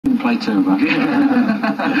play too, but...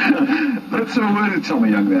 Let's have a word with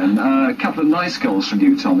Tommy Young then. A couple of nice goals from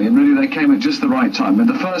you, Tommy, and really they came at just the right time. And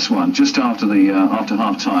the first one, just after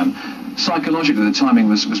half-time, psychologically the timing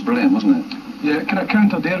was brilliant, wasn't it? Yeah, kind of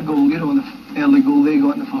countered their goal, you know, the early goal they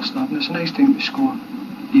got in the first half, and it's a nice time to score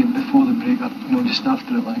even before the break, or, you know, just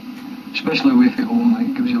after it, like, especially away from home, like,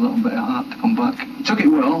 it gives you a little bit of heart to come back. Took it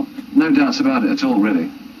well, no doubts about it at all, really.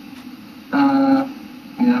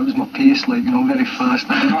 Yeah, it was my pace, like, you know, very fast.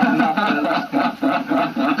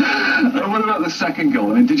 What about the second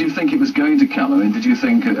goal? I mean, did you think it was going to come? I mean, did you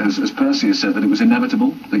think, as Percy has said, that it was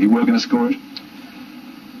inevitable, that you were going to score it?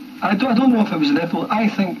 I don't know if it was inevitable. I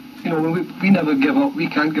think, you know, we never give up. We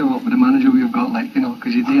can't give up with the manager we've got, like, you know,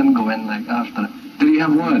 because he didn't go in, like, after it. Did he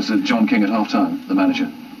have words at John King at half-time, the manager?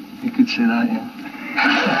 You could say that, yeah.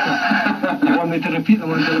 You want me to repeat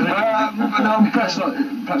them? No, perhaps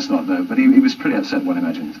not, though. But he was pretty upset, one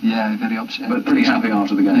imagines. Yeah, very upset. But pretty happy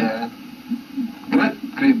after the game. Yeah.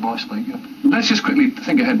 Great boss, like. Yeah. Let's just quickly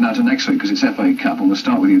think ahead now to next week, because it's FA Cup, and we'll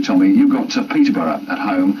start with you, Tommy. You've got Peterborough at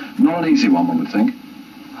home. Not an easy one would think.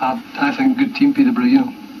 I think good team, Peterborough.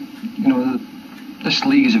 You know, this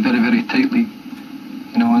league is a very, very tight league.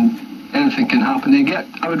 You know, and anything can happen.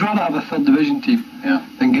 I would rather have a third division team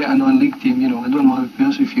than get a non-league team. You know, I don't know how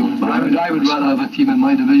Percy feels, but I would rather have a team in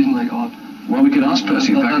my division, like. Well, we could ask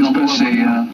Percy. In fact, Percy.